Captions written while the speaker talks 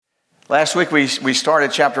Last week we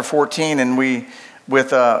started chapter 14, and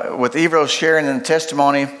with Evo sharing in the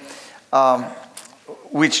testimony,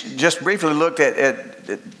 we just briefly looked at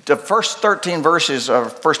the first 13 verses, or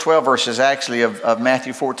first 12 verses actually, of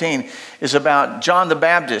Matthew 14, is about John the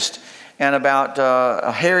Baptist and about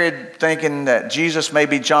Herod thinking that Jesus may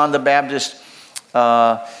be John the Baptist,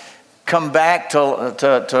 come back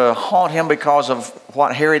to haunt him because of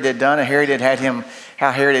what Herod had done, and how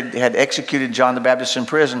Herod had executed John the Baptist in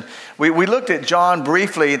prison. We looked at John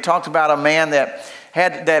briefly and talked about a man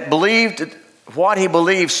that believed what he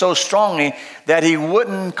believed so strongly that he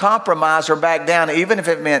wouldn't compromise or back down, even if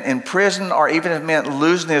it meant in prison or even if it meant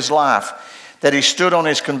losing his life, that he stood on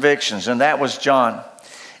his convictions, and that was John.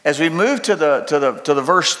 As we move to the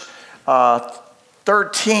verse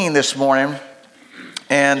 13 this morning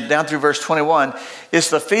and down through verse 21, it's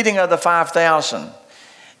the feeding of the 5,000.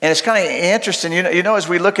 And it's kind of interesting, you know, as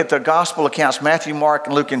we look at the gospel accounts, Matthew, Mark,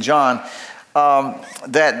 Luke, and John,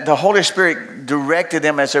 that the Holy Spirit directed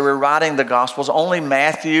them as they were writing the Gospels. Only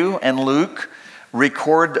Matthew and Luke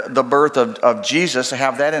record the birth of Jesus, to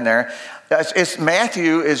have that in there.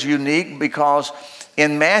 Matthew is unique because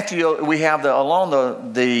in Matthew we have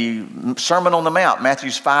the Sermon on the Mount,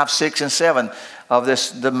 Matthews 5, 6, and 7 of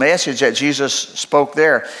the message that Jesus spoke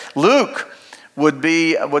there. Luke would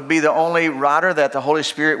be the only writer that the Holy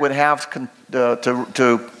Spirit would have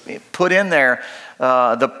to put in there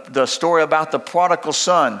the story about the prodigal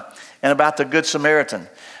son and about the Good Samaritan.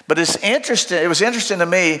 But it was interesting to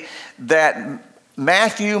me that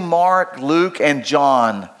Matthew, Mark, Luke, and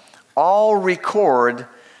John all record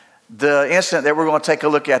the incident that we're going to take a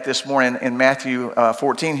look at this morning in Matthew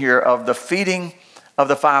 14 here, of the feeding of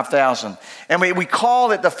the 5,000. And we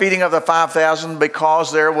call it the feeding of the 5,000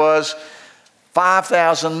 because there was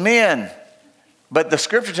 5,000 men. But the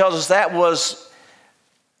scripture tells us that was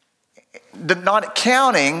not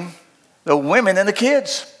counting the women and the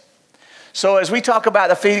kids. So as we talk about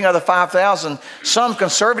the feeding of the 5,000, some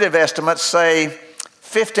conservative estimates say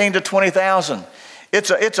 15 to 20,000.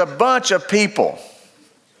 It's a bunch of people.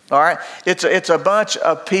 All right, it's a bunch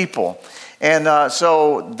of people, and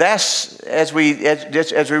so that's as we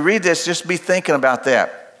read this, just be thinking about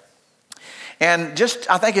that. And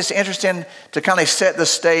I think it's interesting to kind of set the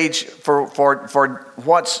stage for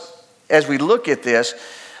what's, as we look at this.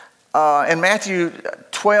 In Matthew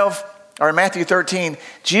 12, or in Matthew 13,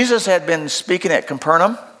 Jesus had been speaking at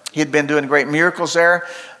Capernaum. He had been doing great miracles there,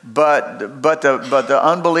 but the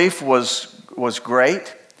unbelief was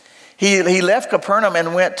great. He left Capernaum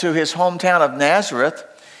and went to his hometown of Nazareth,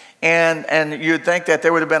 and you'd think that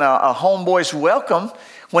there would have been a homeboy's welcome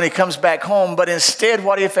when he comes back home, but instead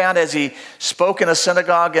what he found as he spoke in a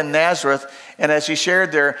synagogue in Nazareth and as he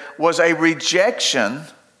shared there was a rejection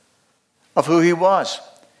of who he was,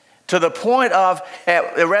 to the point of,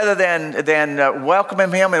 rather than welcoming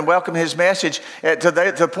him and welcome his message, to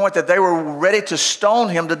the point that they were ready to stone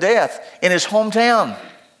him to death in his hometown.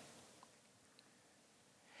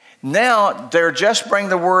 Now they're just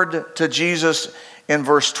bringing the word to Jesus. In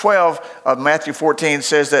verse 12 of Matthew 14, it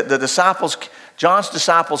says that John's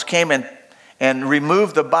disciples came and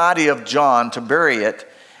removed the body of John to bury it,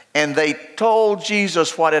 and they told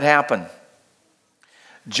Jesus what had happened.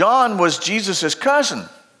 John was Jesus' cousin.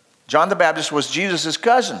 John the Baptist was Jesus'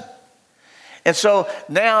 cousin. And so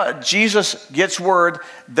now Jesus gets word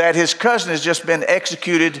that his cousin has just been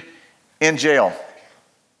executed in jail.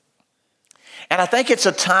 And I think it's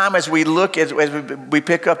a time, as we look, as we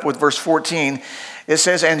pick up with verse 14, it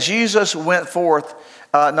says, and Jesus went forth,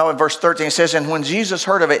 in verse 13, it says, and when Jesus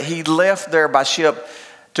heard of it, he left there by ship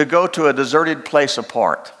to go to a deserted place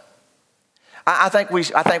apart. I think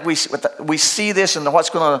we see this, and what's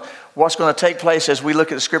going to take place as we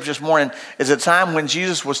look at the scripture this morning is a time when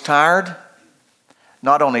Jesus was tired,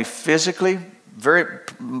 not only physically,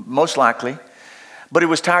 most likely, but he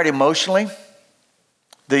was tired emotionally.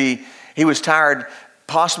 He was tired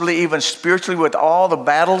possibly even spiritually with all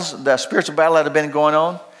the spiritual battle that had been going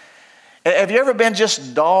on. Have you ever been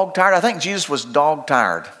just dog tired? I think Jesus was dog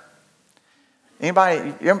tired.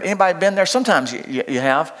 Anybody been there? Sometimes you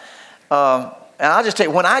have. And I'll just tell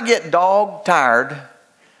you, when I get dog tired,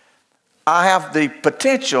 I have the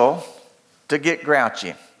potential to get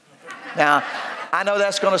grouchy. Now, I know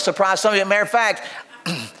that's going to surprise some of you. Matter of fact,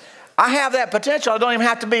 I have that potential. I don't even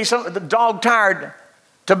have to be dog tired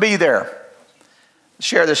to be there.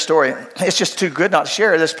 Share this story. It's just too good not to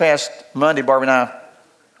share. This past Monday, Barbie and I,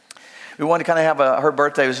 we wanted to kind of have her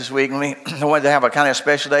birthday was this week, and we wanted to have a kind of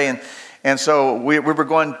special day, and so we were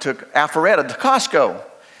going to Alpharetta, to Costco,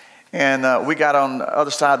 and we got on the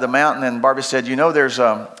other side of the mountain, and Barbie said, you know, there's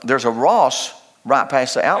a Ross right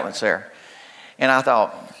past the outlets there, and I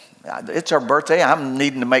thought, it's her birthday. I'm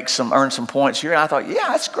needing to earn some points here. And I thought, yeah,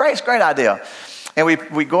 that's great. It's a great idea. And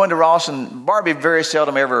we go into Ross, and Barbie very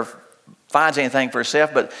seldom ever finds anything for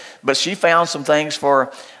herself, but she found some things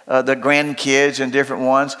for the grandkids and different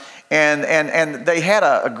ones. And they had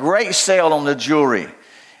a great sale on the jewelry.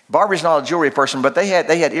 Barbie's not a jewelry person, but they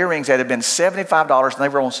had earrings that had been $75, and they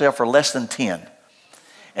were on sale for less than $10.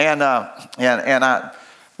 And I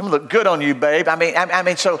look good on you, babe. I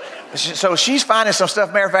mean, so she's finding some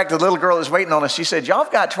stuff. Matter of fact, the little girl that's waiting on us, she said, y'all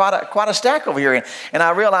have got quite a stack over here. And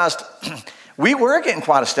I realized we were getting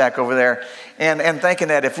quite a stack over there, and thinking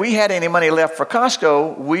that if we had any money left for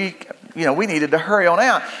Costco, we needed to hurry on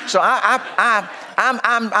out. So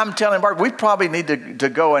I'm telling Barbie, we probably need to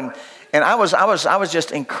go, and I was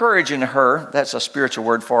just encouraging her. That's a spiritual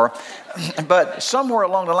word for her. But somewhere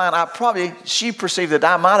along the line, she perceived that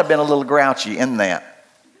I might have been a little grouchy in that.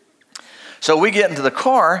 So we get into the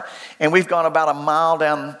car, and we've gone about a mile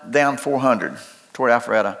down 400 toward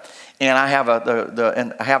Alpharetta. And I have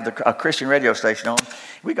a Christian radio station on.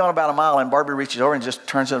 We've gone about a mile, and Barbie reaches over and just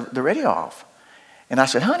turns the radio off. And I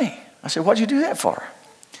said, honey, what'd you do that for?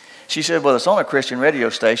 She said, well, it's on a Christian radio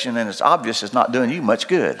station, and it's obvious it's not doing you much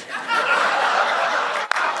good.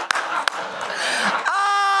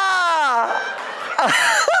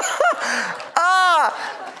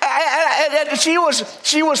 She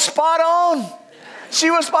was spot on. She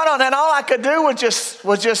was spot on, and all I could do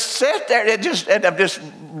was just sit there and just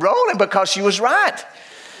rolling because she was right.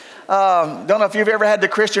 Don't know if you've ever had the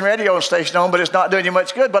Christian radio station on, but it's not doing you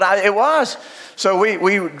much good. But it was. So we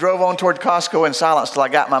drove on toward Costco in silence till I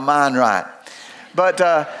got my mind right. But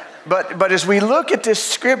as we look at this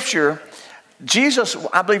scripture,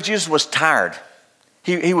 I believe Jesus was tired.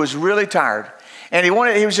 He was really tired, and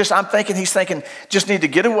he's thinking, just need to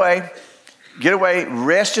get away,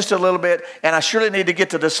 rest just a little bit, and I surely need to get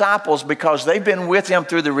the disciples because they've been with him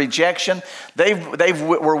through the rejection. They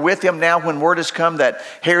were with him now when word has come that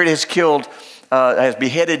Herod has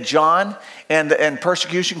beheaded John, and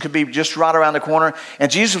persecution could be just right around the corner.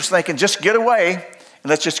 And Jesus was thinking, just get away, and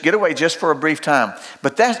let's just get away just for a brief time.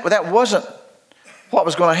 But that wasn't what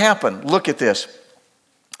was going to happen. Look at this.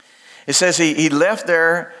 It says he left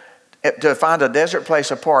there to find a desert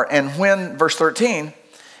place apart, and when, verse 13,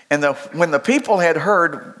 when the people had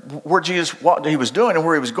heard what he was doing and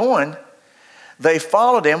where he was going, they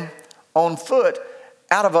followed him on foot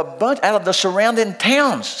out of the surrounding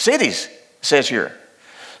towns, cities, it says here.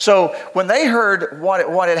 So when they heard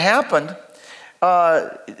what had happened,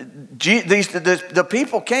 the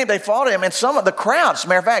people came, they followed him, and some of the crowds, as a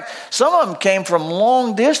matter of fact, some of them came from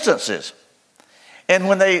long distances. And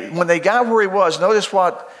when they got where he was, notice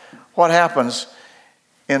what happens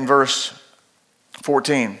in verse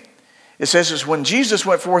 14. It says, when Jesus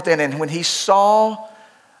went forth in, and when he saw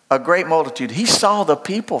a great multitude, he saw the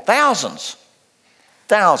people, thousands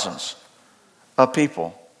of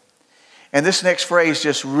people. And this next phrase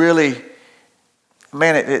just really,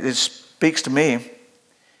 man, it speaks to me.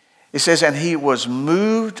 It says, and he was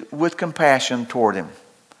moved with compassion toward him.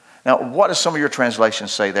 Now, what does some of your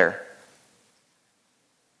translations say there?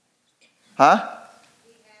 Huh?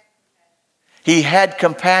 He had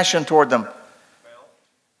compassion toward them.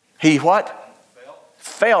 He what?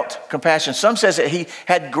 Felt compassion. Some says that he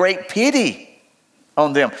had great pity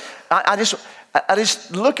on them. I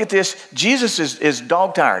just look at this. Jesus is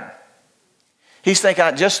dog tired. He's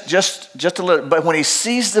thinking just a little. But when he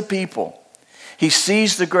sees the people, he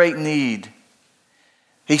sees the great need.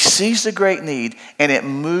 He sees the great need, and it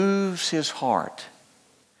moves his heart.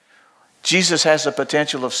 Jesus has the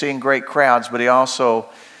potential of seeing great crowds, but he also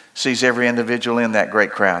sees every individual in that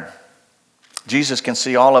great crowd. Jesus can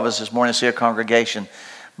see all of us this morning, see a congregation,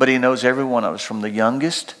 but he knows every one of us, from the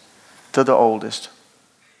youngest to the oldest,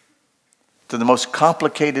 to the most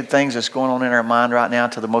complicated things that's going on in our mind right now,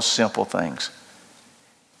 to the most simple things.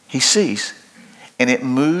 He sees, and it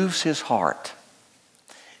moves his heart.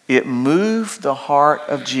 It moved the heart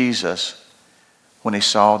of Jesus when he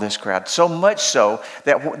saw this crowd. So much so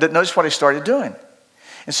that notice what he started doing.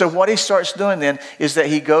 And so what he starts doing then is that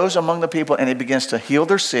he goes among the people and he begins to heal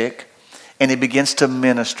their sick, and he begins to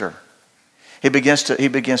minister. He begins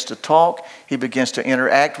to talk. He begins to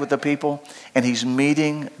interact with the people, and he's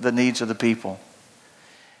meeting the needs of the people.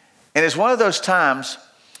 And it's one of those times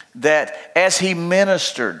that as he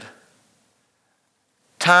ministered,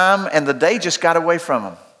 time and the day just got away from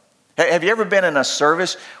him. Have you ever been in a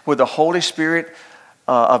service where the Holy Spirit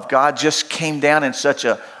of God just came down in such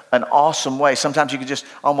an awesome way? Sometimes you can just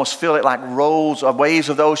almost feel it like waves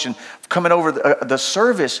of the ocean coming over the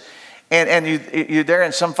service. And you're there,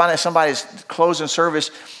 and somebody's closing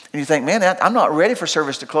service, and you think, man, I'm not ready for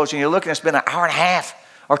service to close. And you're looking, it's been an hour and a half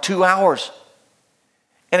or 2 hours.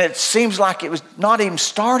 And it seems like it was not even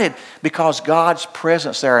started because God's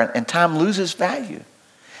presence there, and time loses value.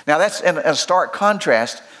 Now that's in a stark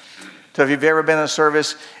contrast to if you've ever been in a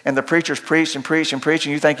service and the preacher's preached and preached and preached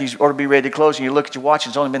and you think he ought to be ready to close and you look at your watch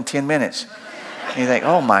and it's only been 10 minutes. And you think,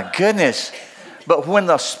 oh my goodness. But when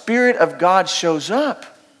the Spirit of God shows up,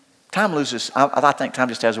 time loses. I think time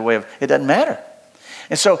just has a way of, it doesn't matter.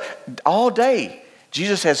 And so all day,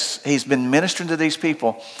 he's been ministering to these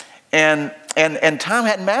people, and time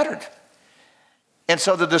hadn't mattered. And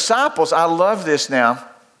so the disciples, I love this now,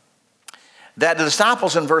 that the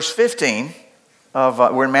disciples in verse 15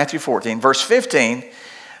 we're in Matthew 14, verse 15,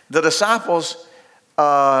 the disciples,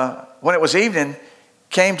 when it was evening,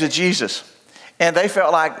 came to Jesus. And they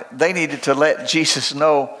felt like they needed to let Jesus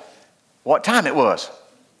know what time it was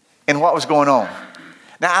and what was going on.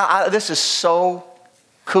 Now, this is so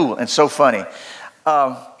cool and so funny.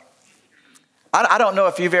 I don't know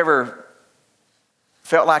if you've ever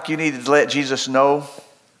felt like you needed to let Jesus know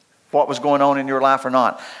what was going on in your life or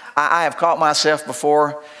not. I have caught myself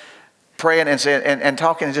before praying and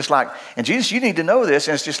talking and just like, and Jesus, you need to know this.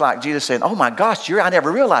 And it's just like Jesus saying, oh my gosh, I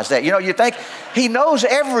never realized that. You know, you think he knows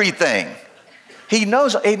everything. He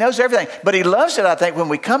knows everything. But he loves it, I think, when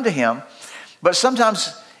we come to him. But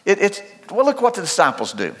sometimes well, look what the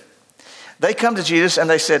disciples do. They come to Jesus and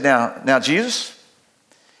they said, now Jesus,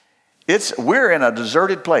 we're in a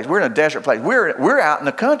deserted place. We're in a desert place. We're out in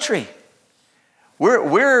the country.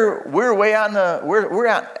 We're way out we're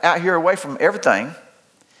out here away from everything.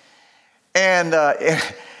 And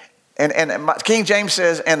King James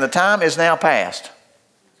says, and the time is now past.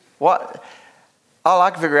 What? All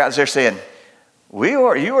I can figure out is they're saying, you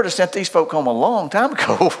ought to sent these folk home a long time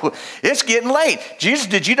ago. It's getting late. Jesus,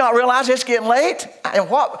 did you not realize it's getting late? And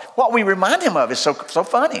what we remind him of is so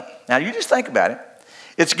funny. Now you just think about it.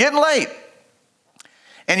 It's getting late.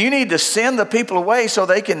 And you need to send the people away so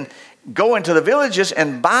they can go into the villages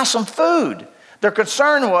and buy some food. Their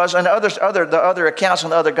concern was, and the other accounts in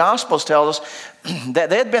the other Gospels tell us, that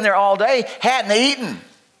they had been there all day, hadn't eaten.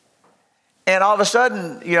 And all of a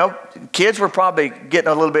sudden, kids were probably getting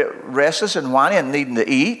a little bit restless and whiny and needing to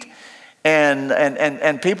eat.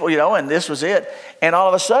 And people, and this was it. And all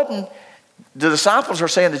of a sudden, the disciples were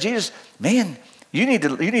saying to Jesus, man, you need to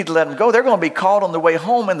let them go. They're going to be caught on the way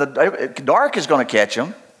home, and the dark is going to catch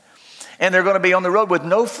them. And they're going to be on the road with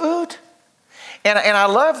no food. And I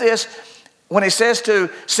love this when he says to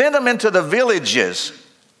send them into the villages,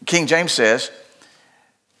 King James says,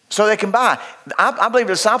 so they can buy. I believe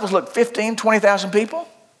the disciples looked 15,000, 20,000 people.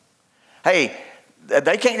 Hey,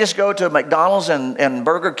 they can't just go to McDonald's and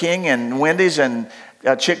Burger King and Wendy's and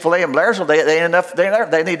Chick-fil-A and Blairsville.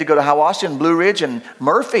 They need to go to Hiwassee and Blue Ridge and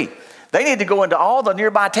Murphy. They need to go into all the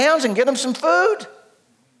nearby towns and get them some food.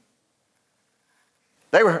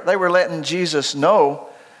 They were letting Jesus know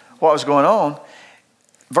what was going on.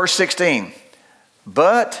 Verse 16,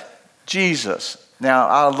 but Jesus. Now,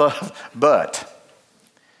 I love but.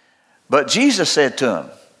 But Jesus said to him,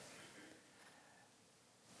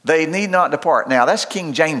 they need not depart. Now, that's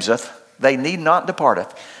King Jameseth. They need not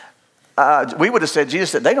departeth. We would have said,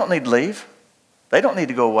 Jesus said, they don't need to leave. They don't need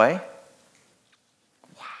to go away.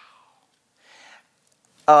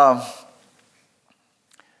 Wow.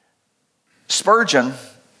 Spurgeon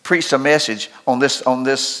preached a message on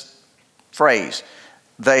this phrase.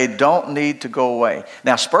 They don't need to go away.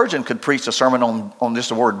 Now, Spurgeon could preach a sermon on just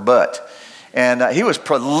the word but. And he was a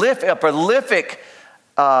prolific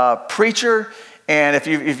preacher. And if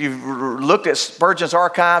you've looked at Spurgeon's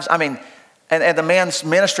archives, I mean, and the man's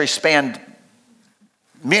ministry spanned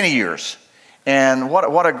many years. And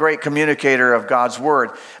what a great communicator of God's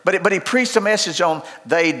word. But he preached a message on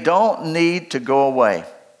they don't need to go away.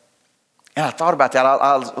 And I thought about that.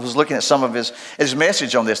 I was looking at some of his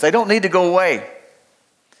message on this. They don't need to go away.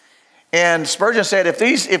 And Spurgeon said,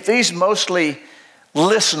 if these mostly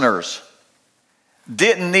listeners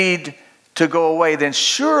didn't need to go away, then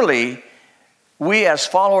surely we as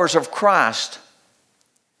followers of Christ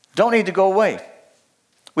don't need to go away.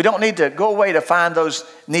 We don't need to go away to find those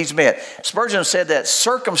needs met. Spurgeon said that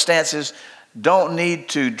circumstances don't need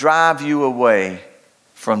to drive you away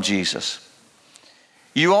from Jesus.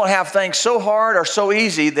 You won't have things so hard or so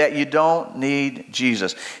easy that you don't need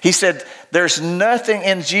Jesus. He said there's nothing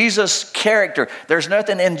in Jesus' character. There's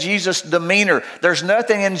nothing in Jesus' demeanor. There's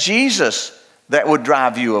nothing in Jesus that would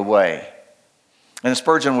drive you away. And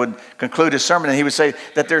Spurgeon would conclude his sermon and he would say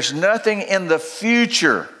that there's nothing in the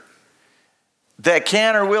future that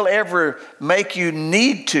can or will ever make you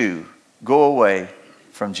need to go away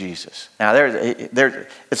from Jesus. Now,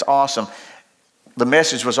 it's awesome. The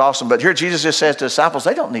message was awesome. But here Jesus just says to the disciples,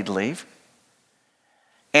 they don't need to leave.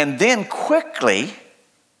 And then quickly,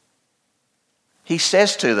 he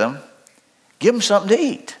says to them, give them something to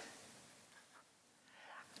eat.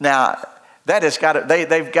 Now, that has got to,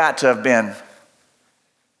 they've got to have been,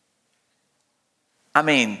 I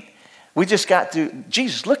mean, we just got through,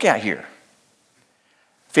 Jesus, look out here.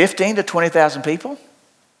 15 to 20,000 people.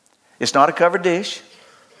 It's not a covered dish.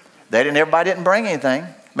 Everybody didn't bring anything.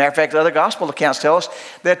 Matter of fact, the other gospel accounts tell us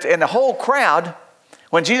that in the whole crowd,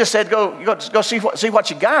 when Jesus said, go see what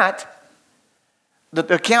you got,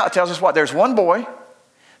 the account tells us what? There's one boy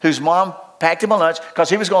whose mom packed him a lunch because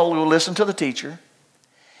he was going to listen to the teacher.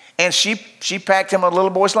 And she packed him a little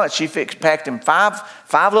boy's lunch. She packed him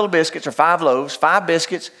five little biscuits or 5 loaves, 5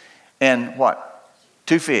 biscuits, and what?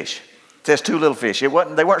 2 fish. It says 2 little fish. They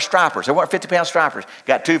weren't stripers. They weren't 50-pound stripers.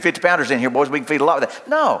 Got 2 50-pounders in here, boys. We can feed a lot with that.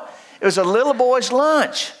 No, it was a little boy's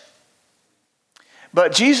lunch.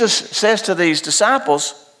 But Jesus says to these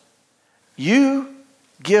disciples, you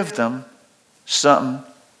give them something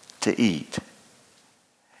to eat.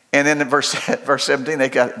 And then in verse 17,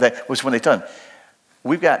 that was when they told him,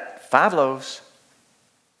 we've got 5 loaves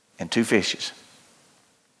and 2 fishes.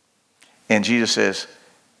 And Jesus says,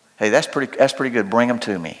 hey, that's pretty good. Bring them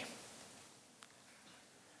to me.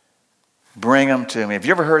 Bring them to me. Have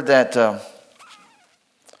you ever heard that?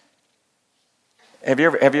 Have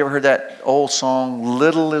you ever heard that old song,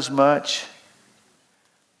 "Little is much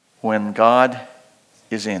when God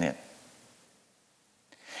is in it"?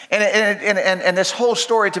 And this whole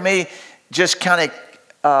story to me just kind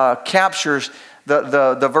of captures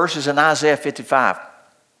the verses in Isaiah 55.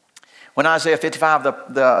 When Isaiah 55,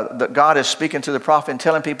 the God is speaking to the prophet and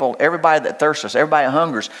telling people, everybody that thirsts, everybody that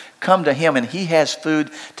hungers, come to him and he has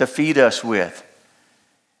food to feed us with.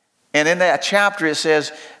 And in that chapter it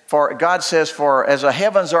says, God says, for as the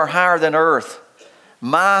heavens are higher than earth,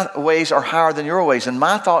 my ways are higher than your ways, and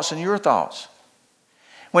my thoughts than your thoughts.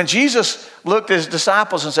 When Jesus looked at his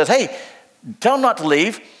disciples and said, hey, tell them not to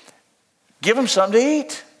leave, give them something to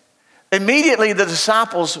eat. Immediately the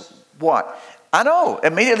disciples, what? I know.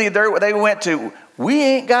 Immediately they went to, we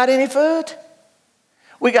ain't got any food.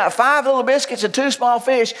 We got 5 little biscuits and 2 small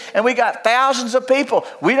fish, and we got thousands of people.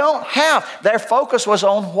 We don't have. Their focus was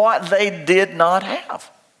on what they did not have.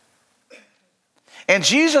 And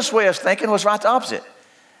Jesus' way of thinking was right the opposite.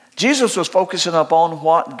 Jesus was focusing upon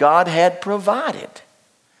what God had provided.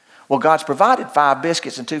 Well, God's provided 5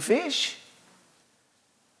 biscuits and 2 fish.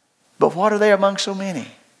 But what are they among so many?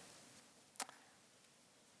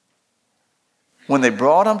 When they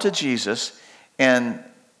brought them to Jesus, and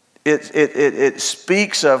it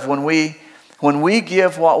speaks of when we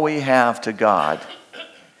give what we have to God,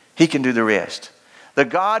 he can do the rest. The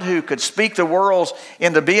God who could speak the worlds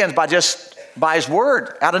into beings by his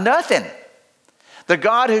word out of nothing. The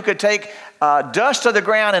God who could take dust of the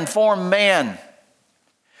ground and form man.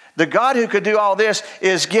 The God who could do all this he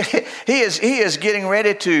is getting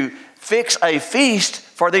ready to fix a feast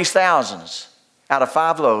for these thousands out of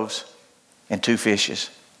 5 loaves and 2 fishes.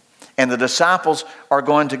 And the disciples are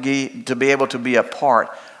going to be able to be a part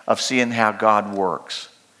of seeing how God works.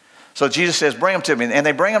 So Jesus says, bring them to me. And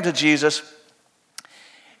they bring them to Jesus.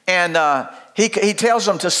 And he tells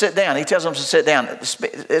them to sit down. He tells them to sit down.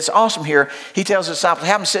 It's awesome here. He tells the disciples,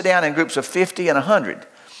 have them sit down in groups of 50 and 100.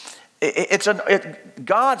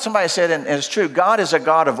 God, somebody said, and it's true, God is a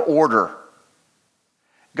God of order.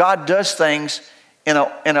 God does things in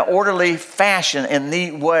an orderly fashion and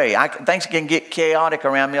neat way. Things can get chaotic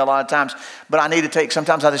around me a lot of times, but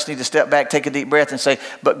sometimes I just need to step back, take a deep breath and say,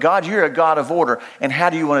 but God, you're a God of order, and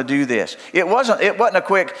how do you want to do this? It wasn't a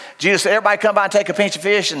quick, Jesus said, everybody come by and take a pinch of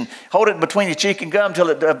fish and hold it between your cheek and gum till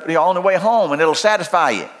you're on the way home and it'll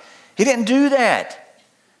satisfy you. He didn't do that.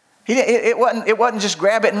 It wasn't just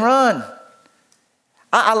grab it and run.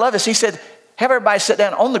 I love this. He said, have everybody sit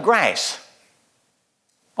down on the grass.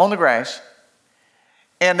 On the grass.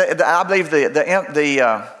 And I believe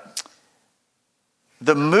the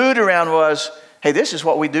mood around was, hey, this is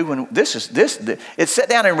what we do when it's sit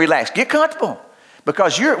down and relax. Get comfortable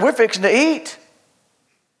because we're fixing to eat.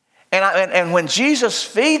 And when Jesus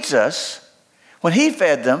feeds us, when he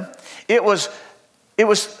fed them, it was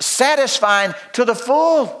satisfying to the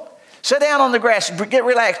full. Sit down on the grass, get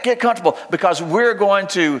relaxed, get comfortable because we're going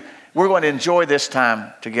to enjoy this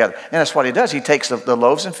time together. And that's what he does. He takes the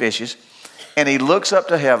loaves and fishes, and he looks up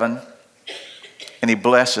to heaven, and he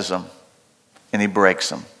blesses them, and he breaks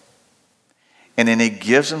them. And then he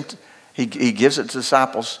gives them, he gives it to the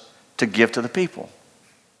disciples to give to the people.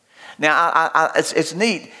 Now, it's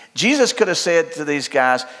neat. Jesus could have said to these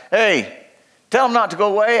guys, hey, tell them not to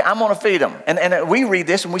go away. I'm going to feed them. And we read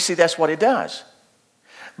this, and we see that's what he does.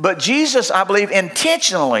 But Jesus, I believe,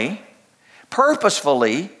 intentionally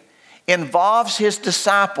purposefully involves his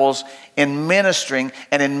disciples in ministering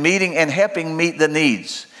and in meeting and helping meet the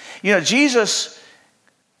needs. You know, Jesus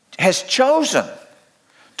has chosen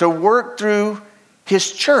to work through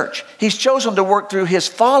his church. He's chosen to work through his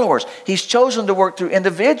followers. He's chosen to work through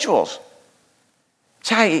individuals.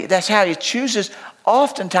 That's how he chooses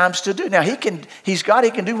oftentimes to do. Now, he's God,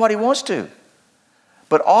 he can do what he wants to.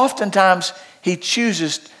 But oftentimes, he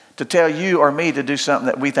chooses to tell you or me to do something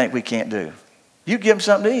that we think we can't do. You give him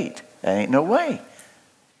something to eat. There ain't no way.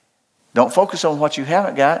 Don't focus on what you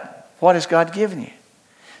haven't got. What has God given you?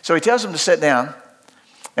 So he tells them to sit down,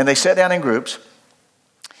 and they sit down in groups.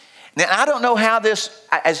 Now, I don't know how this,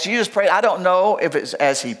 as Jesus prayed, I don't know if it's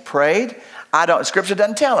as he prayed. Scripture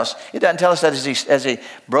doesn't tell us. It doesn't tell us that as he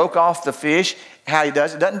broke off the fish, how he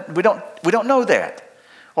does it. We don't know that.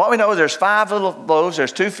 What we know is there's 5 little loaves,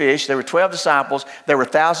 there's 2 fish, there were 12 disciples, there were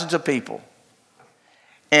thousands of people.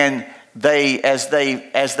 And as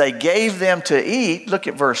they gave them to eat, look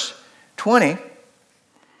at verse 20.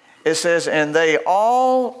 It says, and they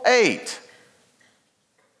all ate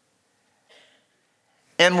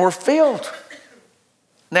and were filled.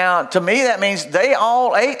 Now, to me, that means they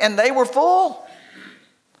all ate and they were full.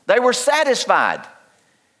 They were satisfied.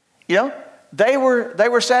 You know, they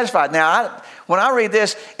were satisfied. Now, when I read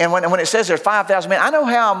this, and when it says there's 5,000 men, I know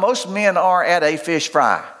how most men are at a fish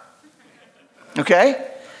fry. Okay?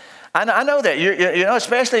 I know that. You know,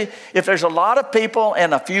 especially if there's a lot of people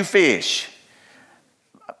and a few fish.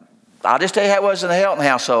 I'll just tell you how it was in the Helton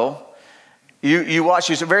household. You watch,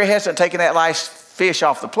 you're very hesitant taking that last fish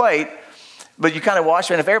off the plate, but you kind of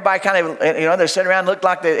watch, and if everybody kind of, you know, they're sitting around and look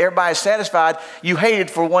like everybody's satisfied, you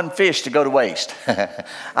hated for one fish to go to waste.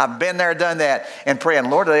 I've been there, done that, and praying,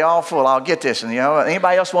 Lord, are they all full? I'll get this. And, you know,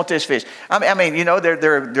 anybody else want this fish? I mean, you know,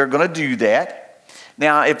 they're going to do that.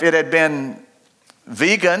 Now, if it had been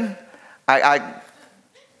vegan, I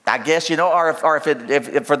guess, you know, or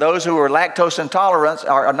if for those who are lactose intolerant,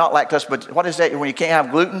 or not lactose, but what is that when you can't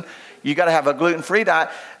have gluten? You got to have a gluten-free diet.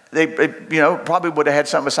 They you know, probably would have had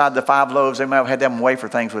something beside the 5 loaves. They might have had them wafer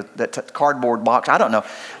things with that cardboard box. I don't know,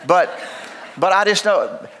 but I just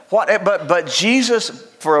know what. But Jesus,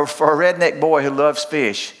 for a redneck boy who loves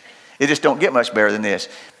fish, it just don't get much better than this.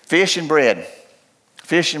 Fish and bread.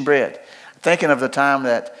 Thinking of the time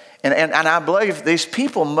that, and I believe these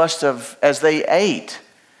people must have, as they ate,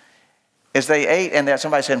 and that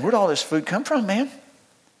somebody said, where'd all this food come from, man?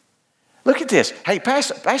 Look at this. Hey,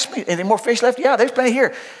 pass me. Any more fish left? Yeah, there's plenty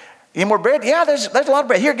here. Any more bread? Yeah, there's a lot of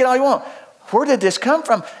bread. Here, get all you want. Where did this come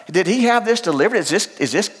from? Did he have this delivered? Is this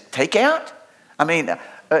takeout? I mean,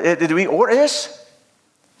 did we order this?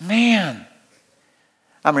 Man,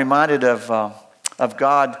 I'm reminded of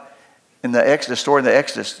God in the Exodus story, in the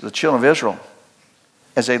Exodus, the children of Israel,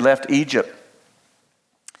 as they left Egypt.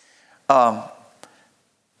 As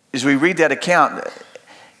we read that account,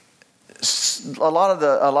 a lot of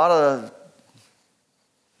the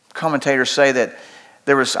commentators say that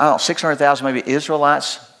there was, 600,000 maybe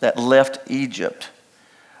Israelites that left Egypt,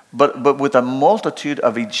 but with a multitude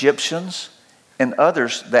of Egyptians and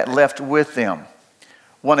others that left with them.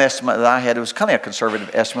 One estimate that I had, it was kind of a conservative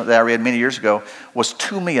estimate that I read many years ago, was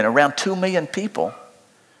 2 million, around 2 million people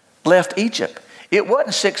left Egypt. It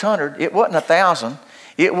wasn't 600, it wasn't 1,000,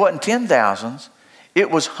 it wasn't 10,000s, it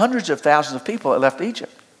was hundreds of thousands of people that left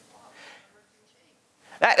Egypt.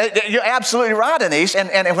 You're absolutely right, Denise.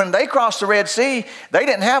 And when they crossed the Red Sea, they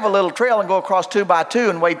didn't have a little trail and go across 2 by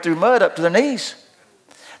 2 and wade through mud up to their knees.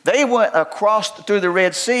 They went across through the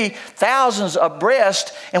Red Sea, thousands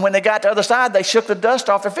abreast, and when they got to the other side, they shook the dust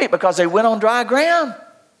off their feet because they went on dry ground.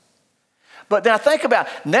 But now think about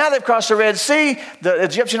it. Now they've crossed the Red Sea, the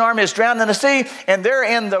Egyptian army is drowned in the sea, and they're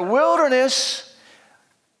in the wilderness,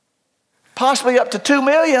 possibly up to 2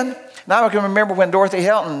 million. Now I can remember when Dorothy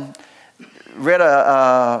Helton read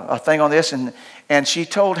a thing on this, and she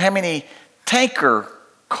told how many tanker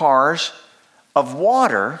cars of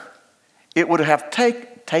water it would have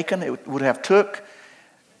taken, it would have took,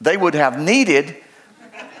 they would have needed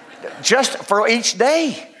just for each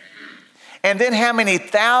day. And then how many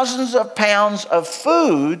thousands of pounds of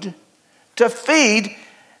food to feed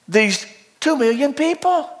these 2 million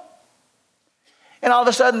people. And all of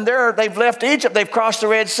a sudden they've left Egypt, they've crossed the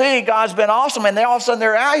Red Sea, God's been awesome, and all of a sudden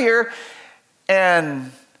they're out here.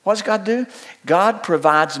 And what does God do? God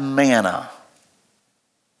provides manna.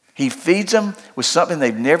 He feeds them with something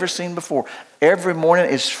they've never seen before. Every morning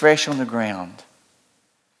it's fresh on the ground.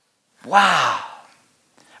 Wow.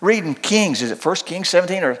 Reading Kings, is it 1 Kings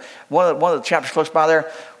 17 or one of the chapters close by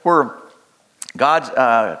there, where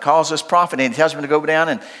God calls this prophet and he tells him to go down,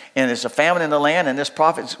 and there's a famine in the land, and this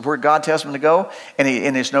prophet's where God tells him to go,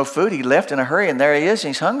 and there's no food. He left in a hurry, and there he is, and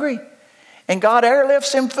he's hungry. And God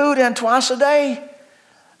airlifts him food in twice a day.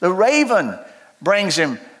 The raven brings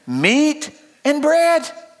him meat and bread.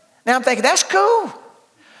 Now I'm thinking, that's cool.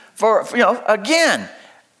 For again,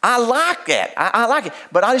 I like that. I like it.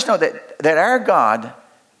 But I just know that our God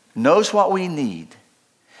knows what we need.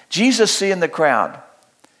 Jesus, seeing the crowd,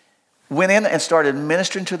 went in and started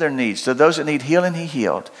ministering to their needs. To those that need healing, he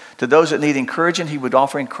healed. To those that need encouragement, he would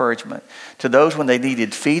offer encouragement. To those when they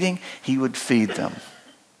needed feeding, he would feed them.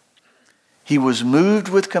 He was moved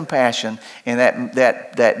with compassion, and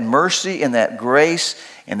that mercy and that grace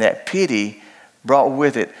and that pity brought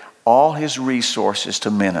with it all his resources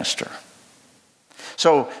to minister.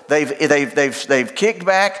 So they've kicked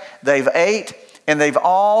back, they've ate, and they've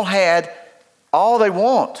all had all they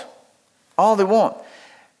want. All they want.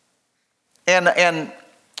 And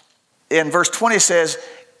in verse 20 says,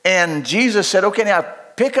 and Jesus said, okay, now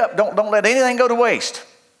pick up, don't let anything go to waste.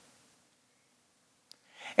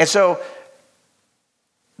 And so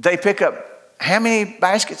they pick up how many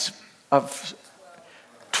baskets of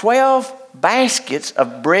 12 baskets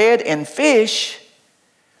of bread and fish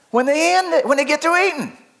when they get through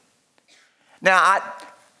eating. Now,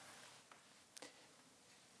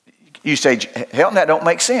 you say, Helton, that don't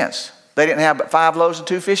make sense. They didn't have but 5 loaves and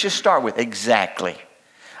 2 fishes to start with. Exactly.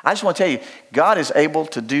 I just want to tell you, God is able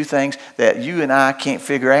to do things that you and I can't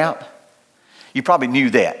figure out. You probably knew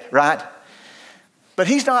that, right? But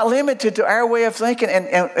he's not limited to our way of thinking.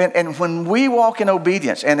 And when we walk in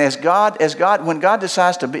obedience, and when God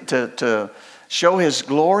decides to show his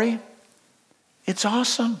glory, it's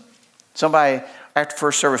awesome. Somebody after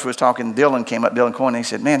first service was talking, Dylan came up, Dylan Coyne,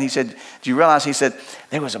 and he said, do you realize, he said,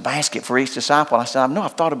 there was a basket for each disciple. I said, no,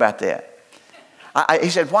 I've thought about that. He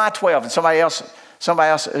said, why 12? And somebody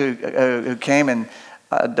else who came and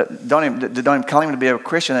don't even claim to be a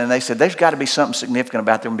Christian, and they said, there's got to be something significant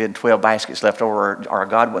about there being 12 baskets left over, or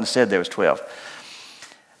God wouldn't have said there was 12.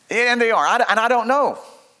 And they are, and I don't know.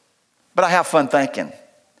 But I have fun thinking.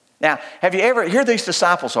 Now, have you ever, here these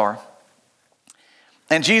disciples are,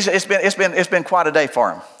 and Jesus, it's been quite a day for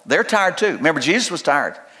them. They're tired too. Remember, Jesus was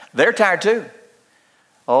tired. They're tired too.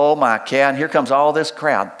 Oh my cow, and here comes all this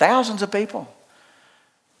crowd, thousands of people.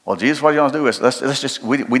 Well, Jesus, what you want to do is,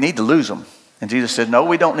 we need to lose them. And Jesus said, no,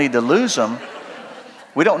 we don't need to lose them.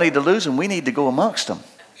 We don't need to lose them. We need to go amongst them.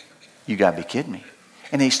 You got to be kidding me.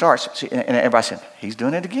 And he starts, and everybody said, he's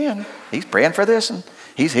doing it again. He's praying for this, and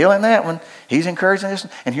he's healing that one. He's encouraging this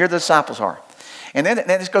one. And here the disciples are. And then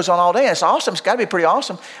this goes on all day. And it's awesome. It's got to be pretty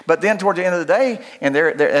awesome. But then toward the end of the day,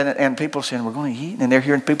 and people saying, we're going to eat. And they're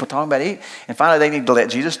hearing people talking about eat. And finally, they need to let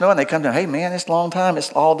Jesus know. And they come down, hey, man, it's a long time.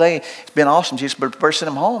 It's all day. It's been awesome. Jesus, but first send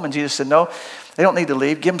them home. And Jesus said, no, they don't need to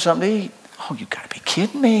leave. Give them something to eat. Oh, you got to be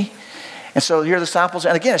kidding me. And so here are the disciples.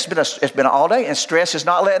 And again, it's been all day. And stress is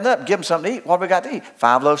not letting up. Give them something to eat. What have we got to eat?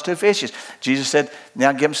 5 loaves, 2 fishes. Jesus said,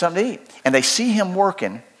 now give them something to eat. And they see him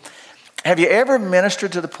working. Have you ever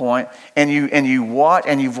ministered to the point and you've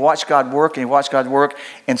watched God work and you watch God work,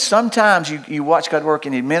 and sometimes you watch God work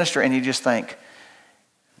and you minister and you just think,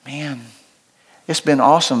 man, it's been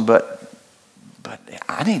awesome, but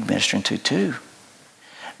I need ministering to too.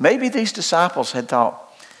 Maybe these disciples had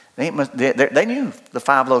thought, they knew the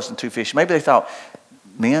 5 loaves and 2 fish. Maybe they thought,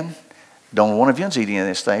 men, don't one of you eat any of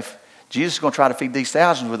this stuff. Jesus is going to try to feed these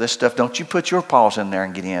thousands with this stuff. Don't you put your paws in there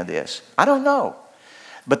and get any of this. I don't know.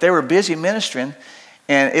 But they were busy ministering,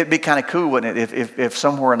 and it'd be kind of cool, wouldn't it, if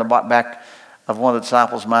somewhere in the back of one of the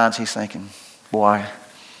disciples' minds, he's thinking, boy,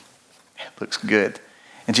 it looks good.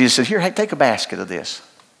 And Jesus said, here, hey, take a basket of this.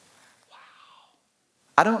 Wow.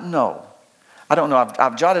 I don't know.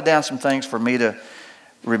 I've jotted down some things for me to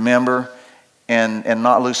remember and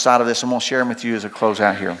not lose sight of this. I'm going to share them with you as I close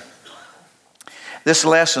out here. This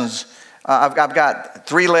lessons, I've got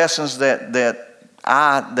 3 lessons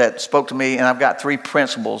that spoke to me, and I've got 3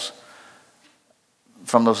 principles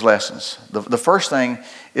from those lessons. The first thing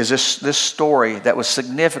is this story that was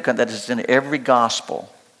significant, that is in every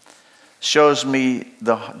gospel, shows me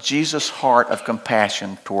Jesus' heart of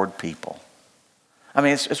compassion toward people. I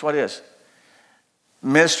mean, it's what it is.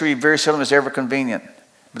 Ministry very seldom is ever convenient,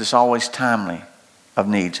 but it's always timely of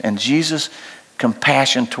needs. And Jesus'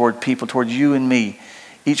 compassion toward people, toward you and me,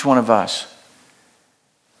 each one of us,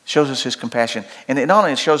 shows us his compassion. And it not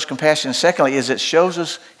only shows compassion, secondly, is it shows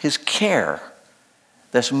us his care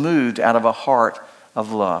that's moved out of a heart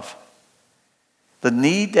of love. The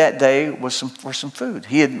need that day was for some food.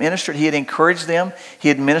 He had encouraged them. He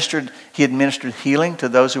had ministered healing to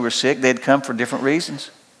those who were sick. They had come for different reasons.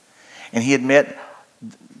 And he had met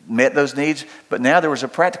met those needs, but now there was a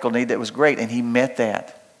practical need that was great, and he met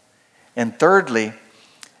that. And thirdly,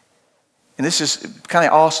 and this is kind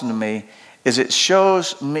of awesome to me, is it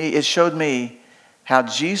showed me how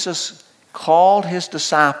Jesus called his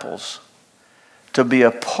disciples to be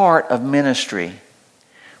a part of ministry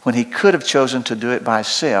when he could have chosen to do it by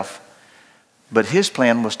himself, but his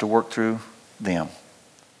plan was to work through them.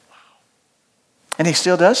 And he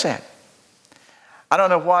still does that. I don't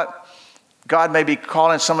know what God may be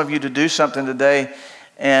calling some of you to do something today,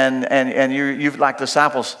 and you've like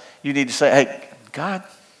disciples, you need to say, hey, God,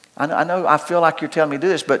 I feel like you're telling me to do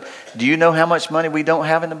this, but do you know how much money we don't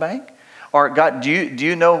have in the bank? Or God, do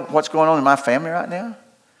you know what's going on in my family right now?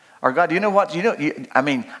 Or God, do you know what,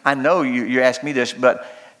 I know you asked me this, but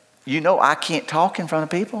I can't talk in front of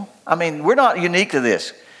people. I mean, we're not unique to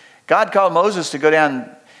this. God called Moses to go down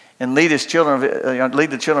and lead the children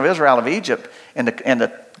of Israel out of Egypt and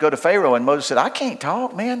to go to Pharaoh. And Moses said, I can't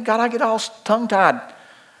talk, man. God, I get all tongue-tied.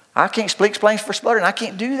 I can't speak, explain for spluttering. I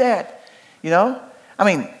can't do that.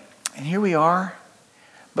 And here we are.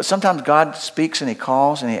 But sometimes God speaks and he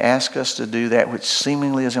calls and he asks us to do that which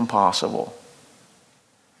seemingly is impossible.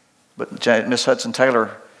 But Miss Hudson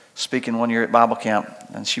Taylor, speaking one year at Bible camp,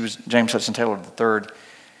 and she was James Hudson Taylor III,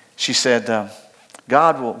 she said,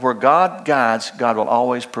 where God guides, God will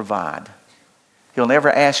always provide. He'll never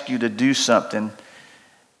ask you to do something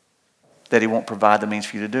that he won't provide the means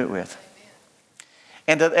for you to do it with.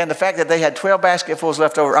 And the fact that they had 12 basketfuls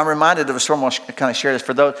left over, I'm reminded of a story. I'll kind of share this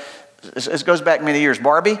for those. It goes back many years.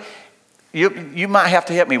 Barbie, you might have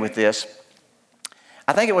to help me with this.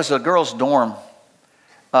 I think it was a girls' dorm.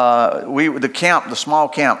 The small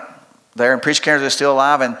camp there, and Priest Cairns is still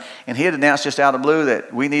alive, and he had announced just out of the blue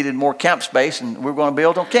that we needed more camp space, and we were going to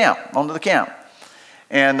build onto the camp.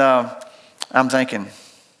 And I'm thinking,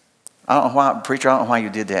 I don't know why, preacher, I don't know why you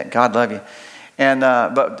did that. God love you. And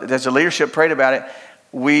but as the leadership prayed about it,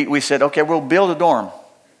 we said, okay, we'll build a dorm.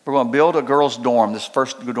 We're going to build a girls' dorm, this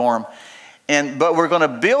first dorm, but we're going to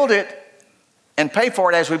build it and pay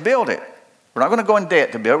for it as we build it. We're not going to go in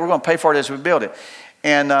debt to build it. We're going to pay for it as we build it.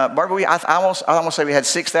 And Barbara, I almost say we had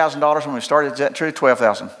 $6,000 when we started. Is that true?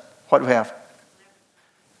 $12,000. What do we have?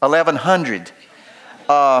 $1,100.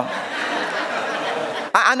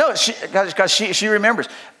 I know because she remembers.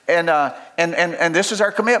 And this is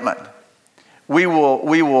our commitment. We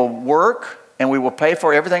will work and we will pay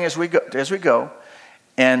for everything as we go.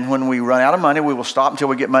 And when we run out of money, we will stop until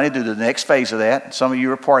we get money to do the next phase of that. Some of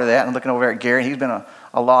you are part of that. I'm looking over at Gary. He's been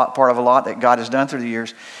part of a lot that God has done through the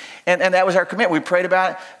years. And that was our commitment. We prayed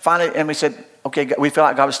about it, finally, and we said, okay, we felt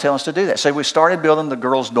like God was telling us to do that. So we started building the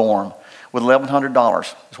girls' dorm with $1,100.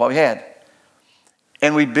 That's what we had.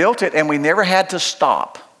 And we built it, and we never had to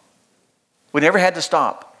stop. We never had to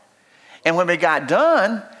stop. And when we got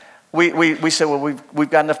done, we said, well,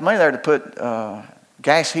 we've got enough money there to put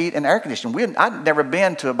gas, heat, and air conditioning. I'd never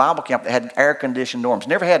been to a Bible camp that had air-conditioned dorms.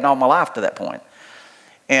 Never had in all my life to that point.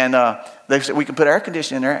 And they said, we can put air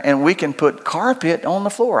conditioning in there, and we can put carpet on the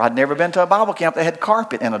floor. I'd never been to a Bible camp that had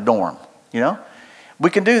carpet in a dorm, We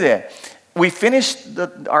can do that. We finished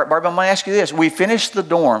Barbara, I'm going to ask you this. We finished the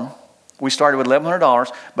dorm. We started with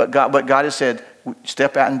 $1,100, but God has said,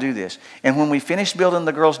 step out and do this. And when we finished building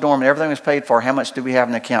the girls' dorm and everything was paid for, how much do we have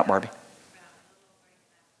in the account, Barbie?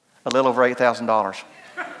 A little over $8,000.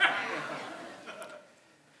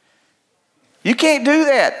 You can't do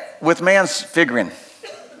that with man's figuring.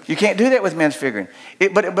 You can't do that with men's figuring.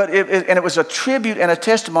 But it was a tribute and a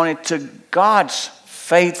testimony to God's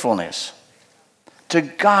faithfulness. To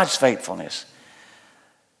God's faithfulness.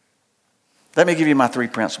 Let me give you my 3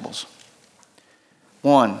 principles.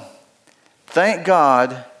 1, thank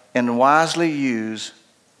God and wisely use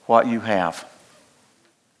what you have.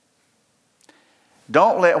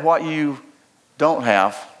 Don't let what you don't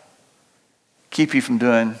have keep you from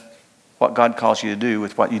doing what God calls you to do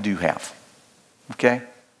with what you do have. Okay?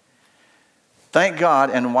 Thank God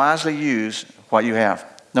and wisely use what you have.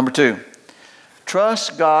 Number 2,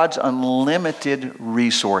 trust God's unlimited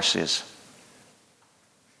resources.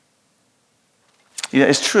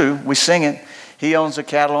 It's true. We sing it. He owns the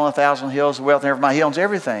cattle on 1,000 hills, the wealth and everybody. He owns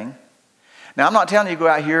everything. Now, I'm not telling you to go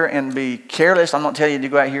out here and be careless. I'm not telling you to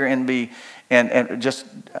go out here and be and just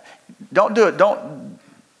don't do it.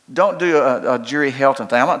 Don't do a Jerry Helton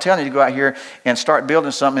thing. I'm not telling you to go out here and start building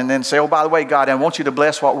something and then say, oh, by the way, God, I want you to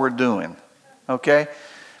bless what we're doing. Okay?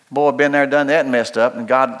 Boy, I've been there, done that, and messed up. And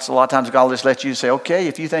God, a lot of times God will just let you say, okay,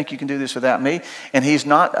 if you think you can do this without me. And he's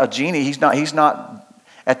not a genie. He's not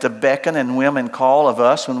at the beckon and whim and call of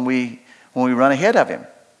us when we run ahead of him.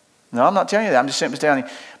 No, I'm not telling you that. I'm just simply telling you.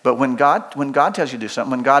 But when God tells you to do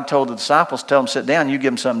something, when God told the disciples, tell them sit down, you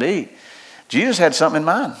give them something to eat. Jesus had something in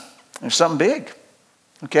mind. There's something big.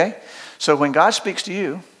 Okay? So when God speaks to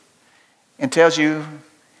you and tells you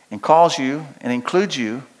and calls you and includes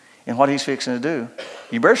you in what he's fixing to do,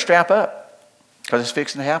 you better strap up because it's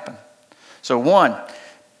fixing to happen. So 1,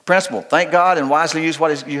 principle, thank God and wisely use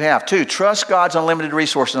what you have. 2, trust God's unlimited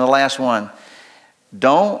resources. And the last one,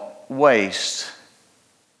 don't waste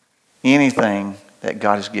anything that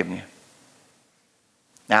God has given you.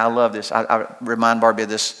 Now, I love this. I remind Barbie of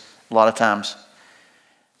this a lot of times.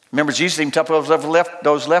 Remember, Jesus even took those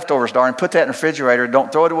leftovers, darling, put that in the refrigerator.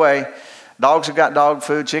 Don't throw it away. Dogs have got dog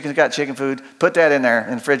food. Chickens have got chicken food. Put that in there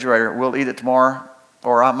in the refrigerator. We'll eat it tomorrow,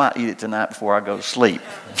 or I might eat it tonight before I go to sleep.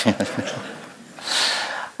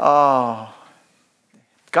 Oh,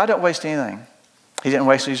 God don't waste anything. He didn't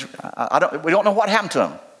waste these. We don't know what happened to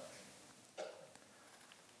him.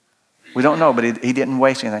 We don't know, but he didn't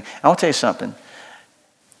waste anything. I want to tell you something.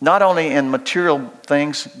 Not only in material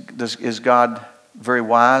things is God very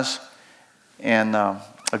wise and a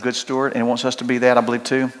good steward, and he wants us to be that, I believe,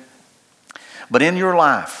 too. But in your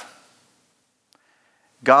life,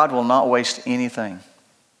 God will not waste anything.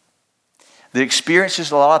 The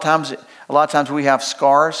experiences, a lot of times we have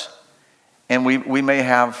scars, and we may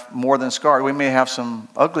have more than scars. We may have some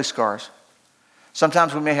ugly scars.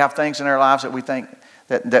 Sometimes we may have things in our lives that we think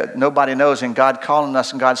that nobody knows, and God calling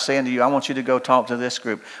us and God saying to you, I want you to go talk to this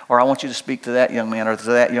group, or I want you to speak to that young man or to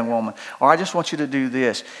that young woman, or I just want you to do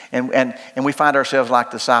this. And we find ourselves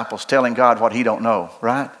like disciples telling God what he don't know,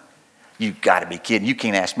 right? You got to be kidding. You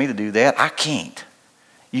can't ask me to do that. I can't.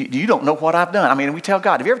 You don't know what I've done. I mean, we tell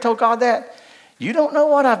God, have you ever told God that? You don't know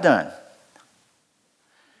what I've done.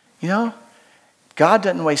 You know, God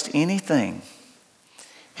doesn't waste anything.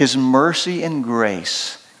 His mercy and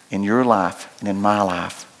grace in your life and in my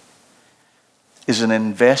life is an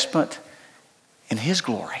investment in his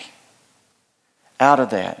glory. Out of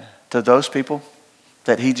that, to those people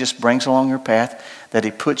that he just brings along your path, that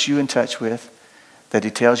he puts you in touch with, that he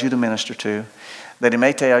tells you to minister to, that he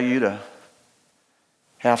may tell you to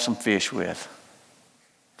have some fish with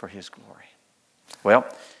for his glory. Well,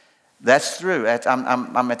 that's through.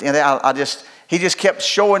 I'm at the end. He just kept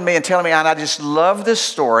showing me and telling me, and I just love this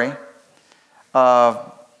story of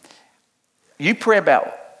you pray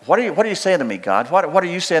about what are you saying to me, God? What are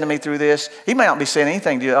you saying to me through this? He may not be saying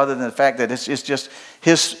anything to you other than the fact that it's just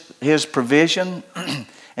his provision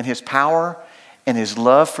and his power and his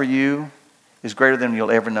love for you is greater than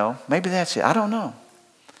you'll ever know. Maybe that's it. I don't know.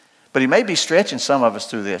 But he may be stretching some of us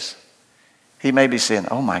through this. He may be saying,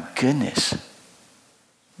 oh my goodness,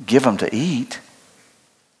 give them to eat.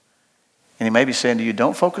 And he may be saying to you,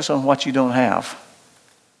 don't focus on what you don't have,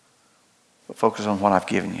 but focus on what I've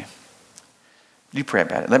given you. You pray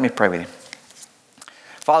about it. Let me pray with you.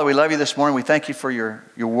 Father, we love you this morning. We thank you for your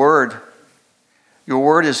word. Your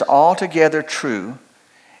word is altogether true,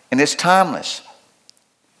 and it's timeless.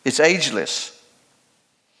 It's ageless.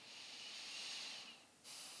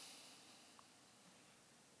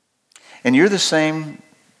 And you're the same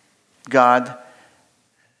God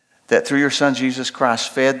that through your Son Jesus Christ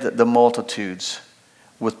fed the multitudes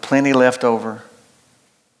with plenty left over.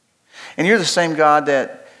 And you're the same God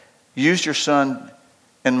that used your Son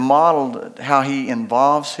and modeled how he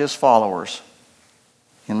involves his followers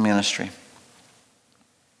in ministry.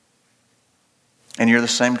 And you're the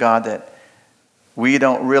same God that we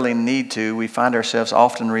don't really need to. We find ourselves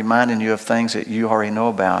often reminding you of things that you already know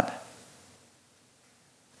about.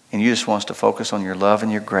 And you just want us to focus on your love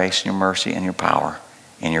and your grace and your mercy and your power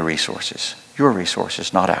and your resources. Your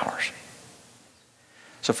resources, not ours.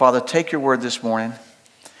 So, Father, take your word this morning.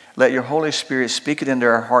 Let your Holy Spirit speak it into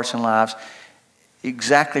our hearts and lives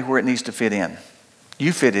exactly where it needs to fit in.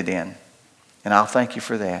 You fit it in. And I'll thank you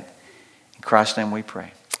for that. In Christ's name we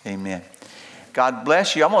pray. Amen. God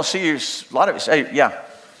bless you. I'm going to see you. A lot of you say, yeah.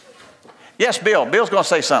 Yes, Bill. Bill's going to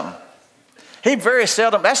say something. He very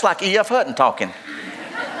seldom, that's like E.F. Hutton talking.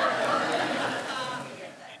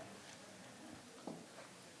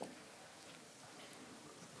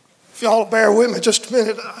 If y'all bear with me just a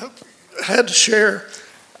minute, I had to share.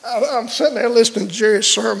 I'm sitting there listening to Jerry's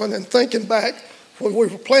sermon and thinking back when we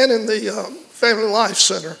were planning the Family Life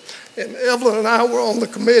Center, and Evelyn and I were on the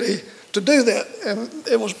committee to do that, and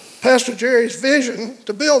it was Pastor Jerry's vision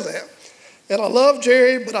to build that. And I love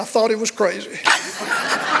Jerry, but I thought he was crazy.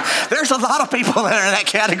 There's a lot of people that are in that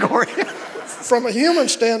category. From a human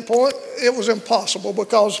standpoint, it was impossible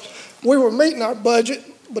because we were meeting our budget,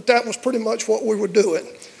 but that was pretty much what we were doing.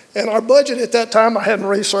 And our budget at that time, I hadn't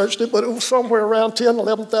researched it, but it was somewhere around $10,000,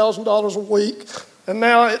 $11,000 a week. And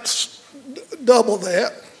now it's double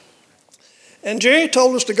that. And Jerry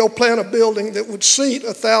told us to go plan a building that would seat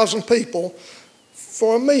 1,000 people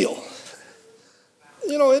for a meal.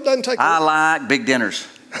 You know, it doesn't take. I like big dinners.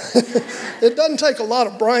 It doesn't take a lot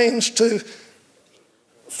of brains to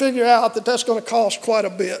figure out that that's going to cost quite a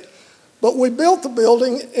bit. But we built the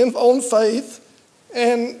building on faith,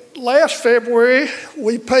 and last February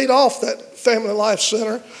we paid off that Family Life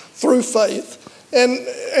Center through faith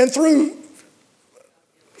and through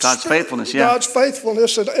God's faithfulness, yeah. God's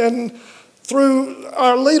faithfulness and through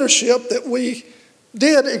our leadership that we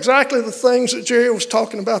did exactly the things that Jerry was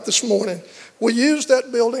talking about this morning. We used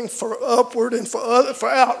that building for upward and for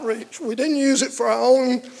outreach. We didn't use it for our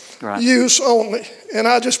own use only. And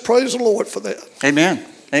I just praise the Lord for that. Amen.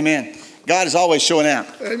 Amen. God is always showing out.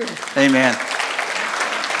 Amen. Amen.